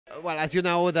well, as you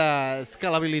know, the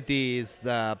scalability is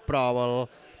the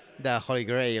holy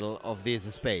grail of this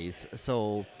space.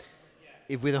 So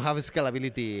if we don't have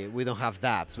scalability, we don't have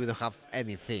dApps, we don't have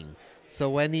anything.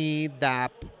 So any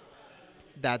dApp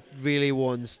that really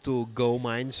wants to go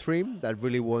mainstream, that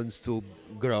really wants to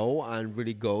grow and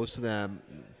really goes to the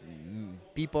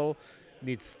people,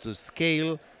 needs to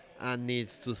scale and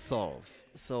needs to solve.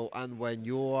 So, and when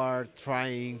you are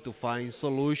trying to find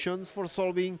solutions for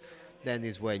solving, then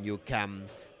is when you come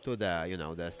to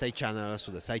the the state channels,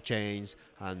 to the side chains,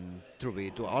 and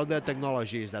to all the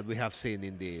technologies that we have seen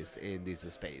in this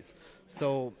space.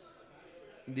 So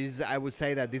this, I would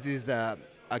say that this is a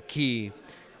key.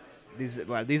 This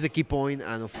is a key point,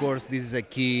 and of course, this is a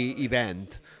key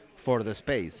event for the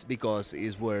space because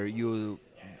it's where you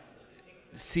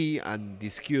see and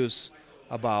discuss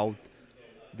about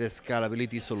the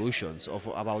scalability solutions, of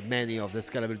about many of the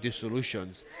scalability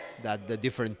solutions that the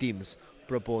different teams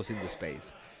propose in the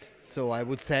space. So I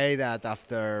would say that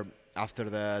after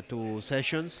the two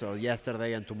sessions, so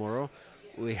yesterday and tomorrow,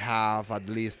 we have at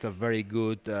least a very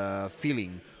good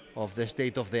feeling of the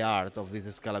state of the art of this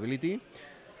scalability.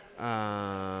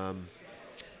 Um,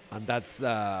 and that's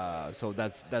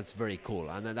very cool.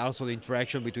 And then also the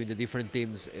interaction between the different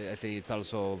teams, I think it's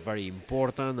also very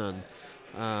important.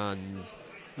 And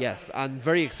yes, I'm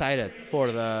very excited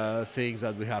for the things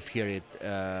that we have here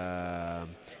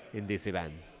in this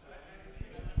event.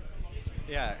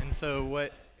 Yeah, and so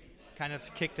what kind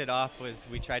of kicked it off was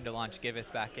we tried to launch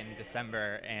Giveth back in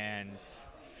December and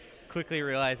quickly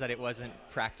realized that it wasn't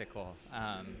practical.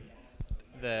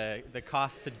 The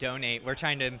cost to donate, we're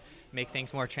trying to make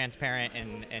things more transparent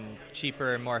and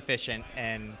cheaper and more efficient,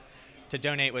 and to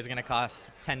donate was going to cost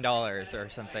 $10 or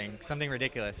something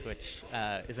ridiculous, which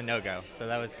is a no-go. So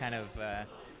that was kind of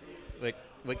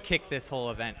what kicked this whole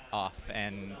event off,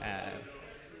 and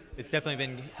it's definitely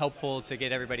been helpful to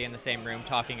get everybody in the same room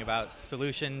talking about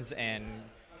solutions and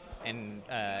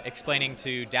explaining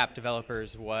to dApp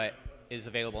developers what is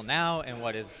available now and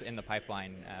what is in the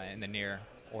pipeline in the near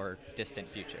or distant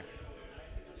future.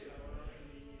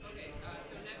 Okay,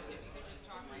 so next, if you could just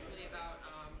talk briefly about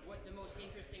what the most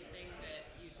interesting thing that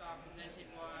you saw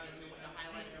presented was, or what the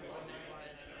highlight of your event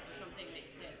was, or something that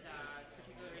is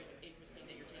particularly interesting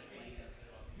that you're taking away.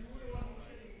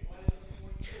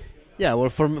 Yeah, well,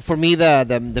 for me,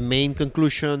 the main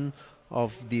conclusion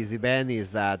of this event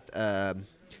is that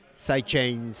side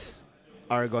chains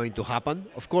are going to happen.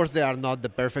 Of course, they are not the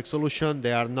perfect solution.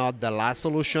 They are not the last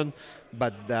solution,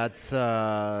 but that's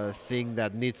a thing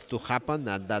that needs to happen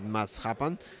and that must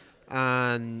happen.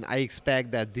 And I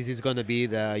expect that this is going to be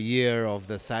the year of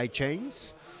the side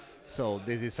chains. So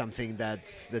this is something that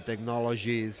the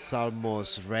technology is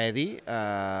almost ready.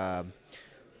 There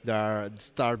are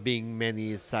start being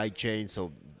many side chains,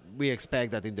 so we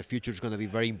expect that in the future it's going to be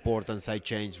very important side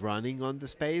chains running on the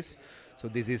space. So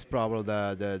this is probably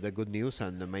the good news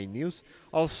and the main news.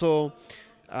 Also,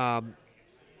 um,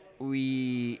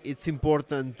 it's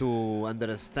important to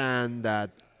understand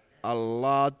that a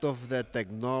lot of the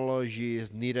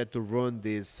technologies needed to run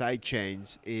these side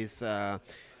chains is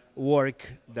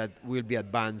work that will be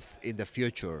advanced in the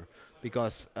future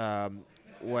because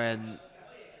when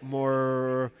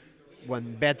more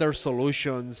when better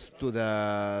solutions to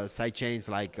the side chains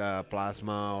like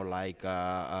plasma or like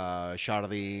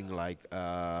sharding, like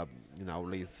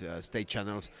these state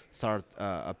channels start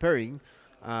appearing.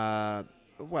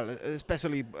 Well,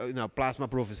 especially plasma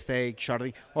proof of stake,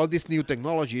 sharding, all these new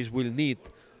technologies will need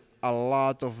a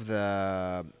lot of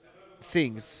the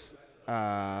things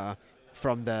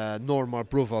from the normal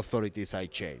proof authority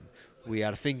side chain. We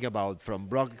are thinking about from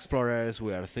block explorers,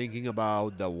 we are thinking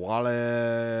about the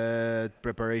wallet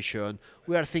preparation,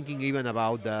 we are thinking even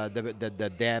about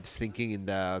the depths, thinking in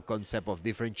the concept of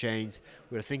different chains,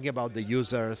 we're thinking about the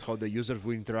users, how the users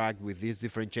will interact with these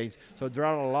different chains. So there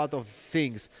are a lot of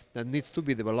things that needs to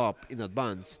be developed in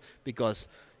advance because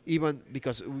we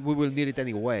will need it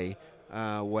anyway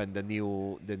when the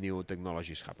new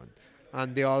technologies happen.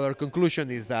 And the other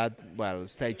conclusion is that, well,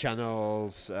 state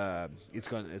channels, it's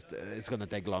gonna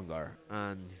take longer,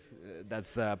 and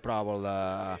that's probably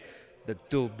the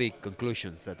two big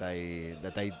conclusions that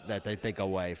I take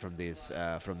away from this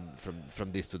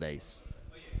from these 2 days.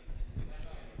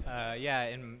 Yeah,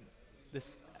 and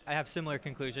this I have similar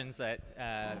conclusions that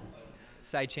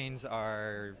sidechains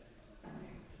are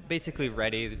basically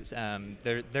ready.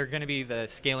 They're going to be the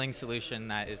scaling solution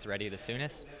that is ready the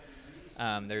soonest.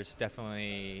 There's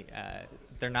definitely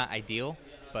they're not ideal,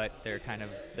 but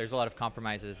there's a lot of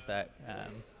compromises that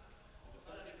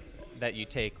that you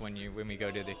take when we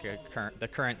go to the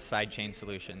current sidechain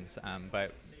solutions,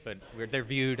 but they're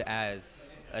viewed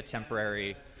as a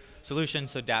temporary solution,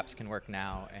 so dApps can work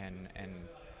now and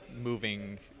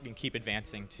moving and keep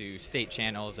advancing to state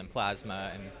channels and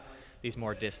plasma and these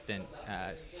more distant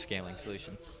scaling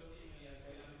solutions.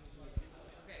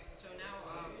 Okay, so now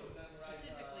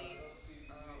specifically,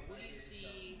 what do you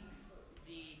see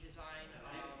the design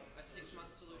of a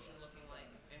 6-month solution looking like?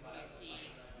 And what do you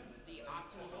see the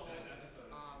optimal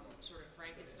sort of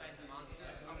Frankenstein's monster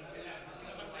of a solution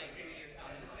looking like 2 years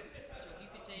down the line? So if you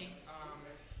could take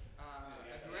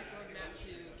a direct roadmap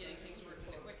to getting things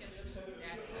working the quickest,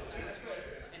 that's the first one.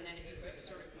 And then if you could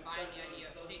sort of combine the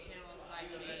idea of state channels, side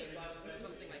chains,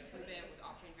 something like TrueBit with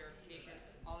off-chain verification,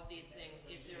 all of these things,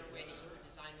 is there a way that you would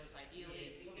design those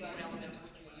ideally? What elements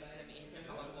would you use them in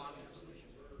a long-term solution?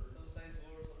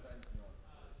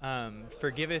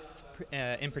 For Giveth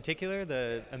in particular,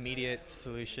 the immediate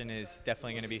solution is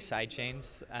definitely going to be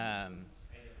sidechains.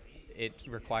 It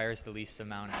requires the least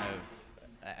amount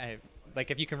of, like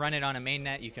if you can run it on a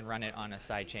mainnet, you can run it on a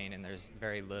sidechain, and there's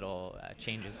very little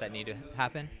changes that need to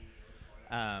happen.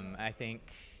 I think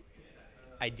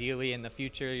ideally in the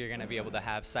future, you're going to be able to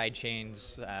have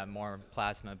sidechains more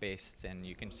plasma-based, and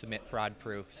you can submit fraud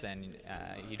proofs, and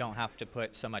you don't have to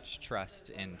put so much trust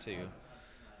into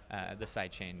the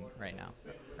sidechain right now,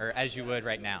 or as you would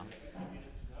right now.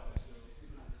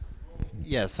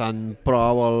 Yes, and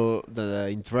probably the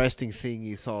interesting thing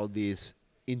is all this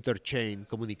interchain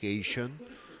communication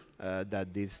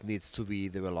that this needs to be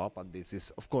developed, and this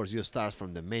is, of course, you start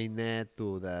from the mainnet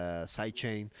to the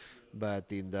sidechain, but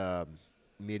in the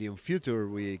medium future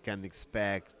we can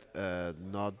expect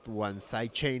not one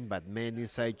sidechain but many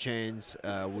sidechains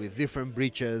with different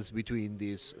bridges between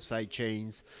these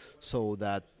sidechains, so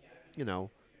that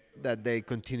that they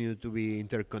continue to be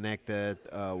interconnected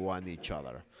one each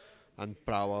other. And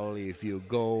probably if you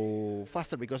go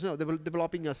faster, because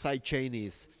developing a sidechain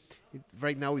is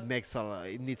right now it needs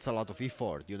a lot of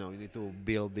effort. You need to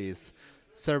build these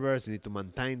servers, you need to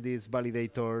maintain these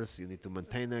validators, you need to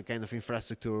maintain a kind of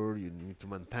infrastructure, you need to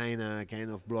maintain a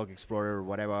kind of block explorer,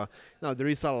 whatever. Now there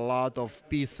is a lot of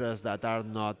pieces that are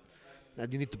not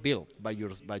that you need to build by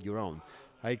your own.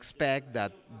 I expect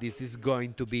that this is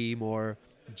going to be more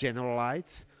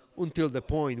generalized until the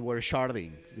point where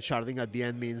sharding at the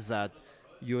end means that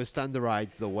you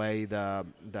standardize the way the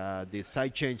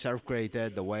sidechains are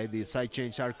created, the way the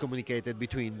sidechains are communicated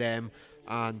between them,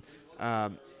 and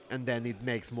then it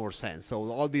makes more sense.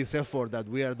 So all this effort that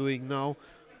we are doing now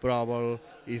probably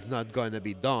is not going to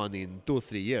be done in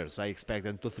 2-3 years. I expect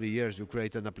in 2-3 years you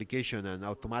create an application and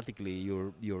automatically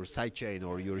your sidechain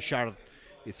or your shard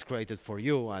is created for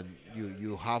you, and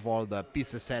you have all the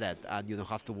pieces set it, and you don't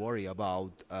have to worry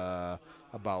about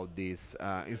this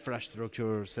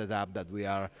infrastructure setup that we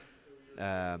are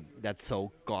that's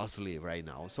so costly right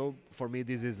now. So for me,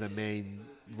 this is the main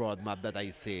roadmap that I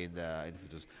see in the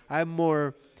future. I'm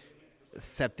more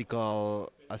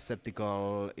skeptical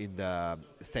in the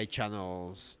state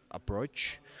channels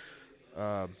approach.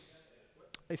 I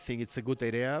think it's a good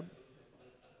idea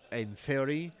in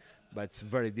theory, but it's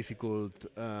very difficult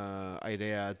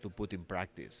idea to put in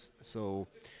practice. So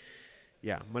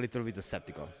yeah, I'm a little bit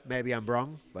skeptical. Maybe I'm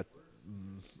wrong, but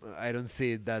I don't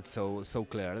see that so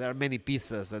clear. There are many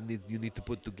pieces that you need to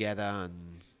put together, and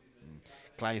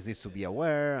clients need to be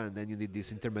aware, and then you need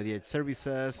these intermediate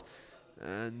services,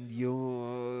 and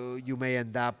you may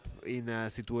end up in a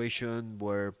situation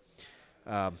where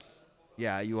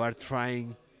you are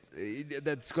trying.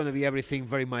 That's going to be everything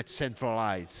very much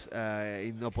centralized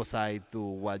in opposite to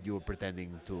what you're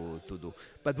pretending to do.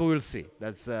 But we will see.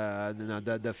 That's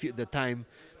the time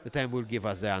will give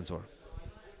us the answer. Okay,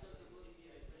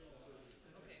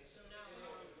 so now,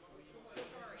 so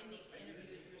far in the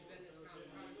interviews, there's been this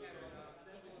common pattern of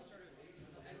people sort of,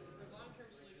 as for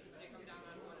long-term solutions, they come down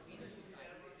on one of either two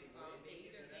sides. They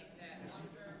either think that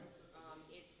long-term,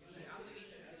 it's the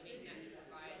obligation for the mainnet to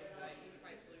provide a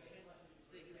unified solution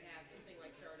so that you have something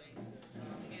like sharding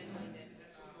handling this,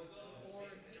 or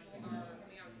people are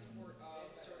coming out in support of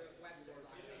sort of webs of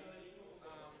blockchains.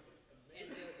 And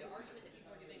the argument that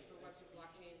people are giving for webs of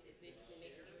blockchains is basically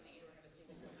making sure that you don't have a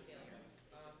single point of failure.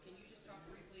 Can you just talk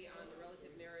briefly on the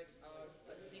relative merits of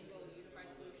a single unified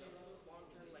solution,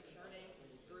 long-term like sharding,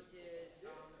 versus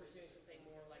pursuing something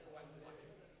more like a web of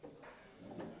blockchains?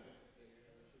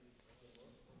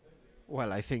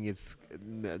 Well, I think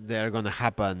they're going to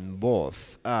happen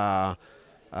both. There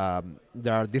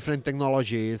are different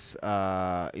technologies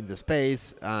in the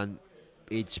space, and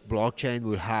each blockchain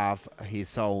will have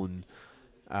his own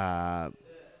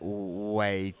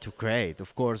way to create.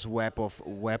 Of course, web of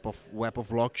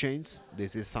blockchains.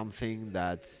 This is something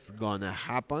that's gonna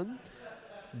happen,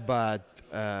 but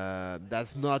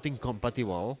that's not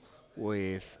incompatible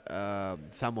with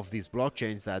some of these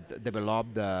blockchains that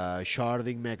develop the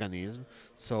sharding mechanism.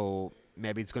 So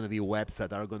maybe it's going to be webs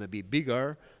that are going to be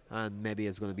bigger, and maybe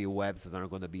it's going to be webs that are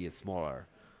going to be smaller.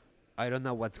 I don't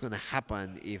know what's going to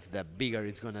happen if the bigger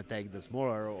is going to take the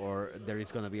smaller, or there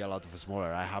is going to be a lot of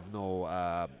smaller. I have no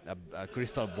a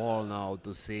crystal ball now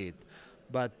to see it,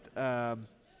 but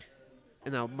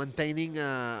maintaining.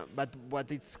 But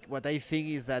what I think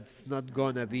is that's not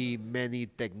gonna be many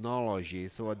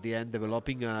technologies. So at the end,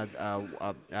 developing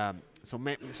so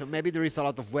maybe there is a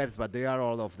lot of webs, but they are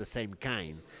all of the same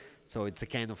kind. So it's a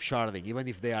kind of sharding, even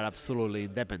if they are absolutely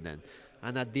independent.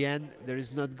 And at the end, there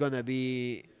is not gonna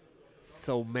be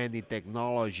so many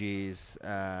technologies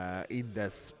in the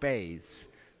space,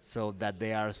 so that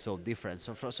they are so different.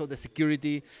 So the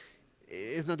security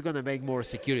is not going to make more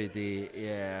security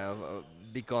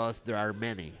because there are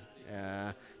many.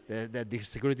 The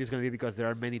security is going to be because there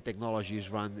are many technologies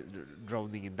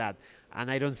drowning in that,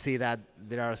 and I don't see that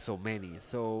there are so many.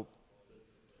 So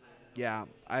yeah,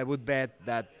 I would bet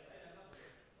that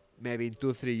maybe in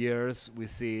 2 3 years we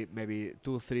see maybe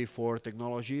two, three, four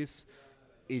technologies,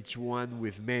 each one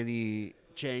with many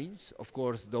chains. Of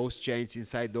course, those chains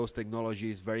inside those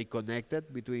technologies very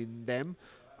connected between them,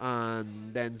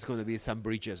 and then it's going to be some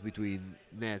bridges between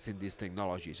nets in these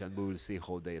technologies, and we will see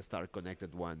how they start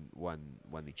connected one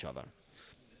each other.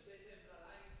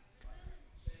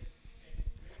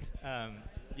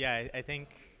 Yeah, I think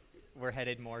we're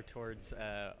headed more towards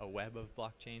a web of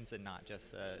blockchains and not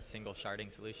just a single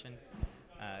sharding solution,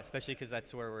 especially because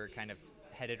that's where we're kind of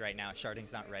headed right now.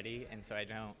 Sharding's not ready, and so I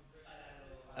don't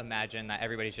imagine that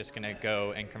everybody's just going to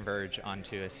go and converge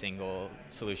onto a single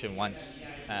solution once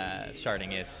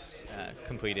sharding is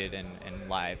completed and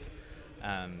live.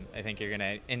 I think you're going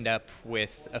to end up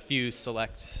with a few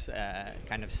select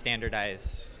kind of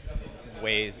standardized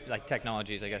ways, like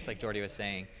technologies, I guess, like Jordi was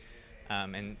saying.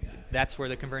 And that's where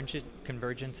the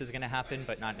convergence is going to happen,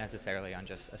 but not necessarily on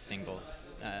just a single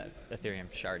Ethereum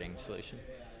sharding solution.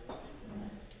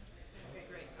 Okay,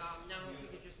 great. Now, if we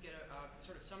could just get a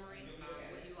sort of summary,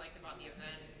 what you liked about the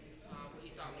event, what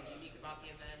you thought was unique about the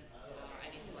event,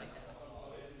 anything like that.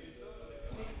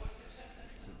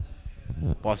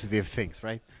 Positive things,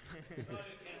 right?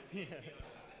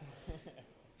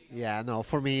 Yeah, no.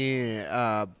 For me,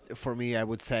 I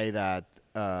would say that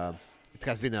it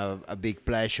has been a big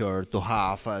pleasure to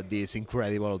have these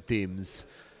incredible teams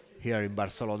here in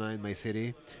Barcelona, in my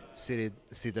city,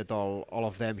 seated all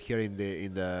of them here in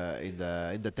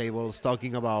the tables,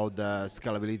 talking about the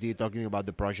scalability, talking about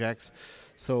the projects.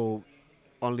 So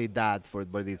only that for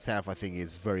it by itself, I think,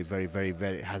 is very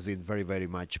has been very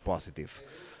much positive.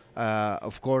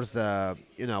 Of course,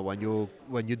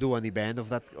 when you do an event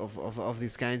of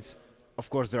these kinds, of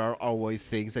course there are always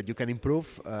things that you can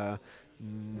improve.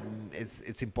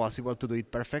 It's impossible to do it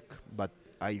perfect, but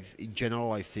in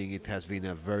general, I think it has been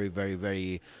a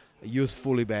very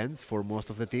useful event for most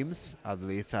of the teams. At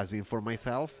least has been for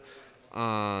myself,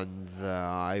 and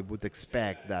I would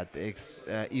expect that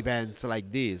events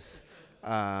like this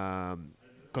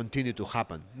continue to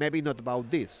happen. Maybe not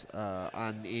about this,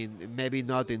 and maybe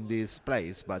not in this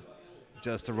place, but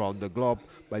just around the globe,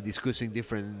 by discussing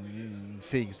different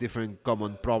things, different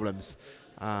common problems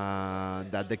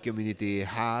that the community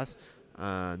has,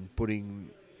 and putting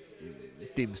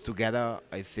teams together.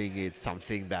 I think it's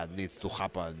something that needs to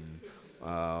happen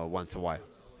once a while.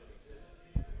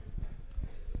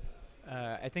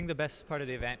 I think the best part of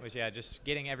the event was, just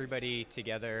getting everybody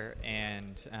together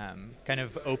and kind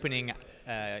of opening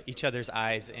each other's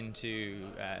eyes into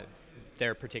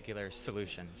their particular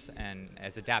solutions. And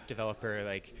as a dApp developer,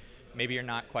 like, maybe you're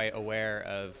not quite aware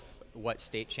of what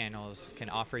state channels can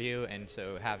offer you, and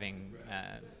so having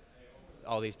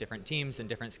all these different teams and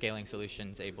different scaling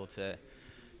solutions able to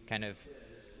kind of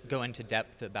go into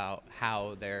depth about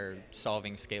how they're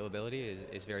solving scalability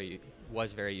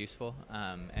was very useful.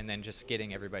 And then just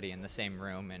getting everybody in the same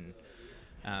room, and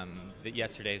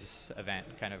yesterday's event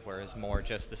kind of was more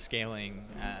just the scaling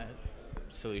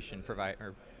solution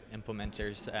provider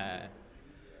implementers,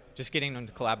 just getting them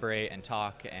to collaborate and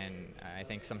talk. And I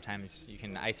think sometimes you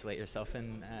can isolate yourself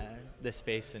in this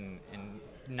space and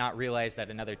not realize that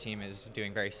another team is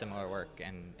doing very similar work,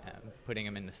 and putting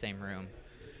them in the same room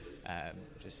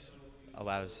just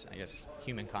allows, I guess,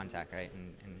 human contact, right,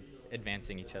 and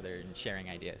advancing each other and sharing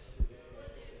ideas.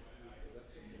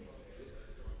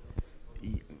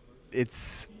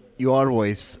 You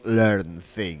always learn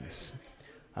things.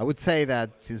 I would say that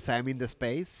since I'm in the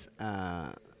space,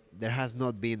 there has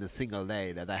not been a single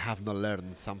day that I have not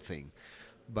learned something.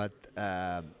 But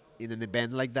in an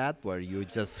event like that, where you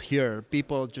just hear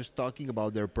people just talking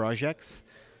about their projects,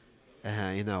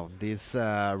 this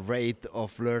rate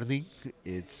of learning,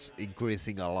 it's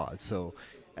increasing a lot. So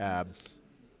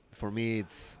for me,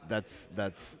 it's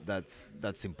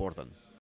that's important.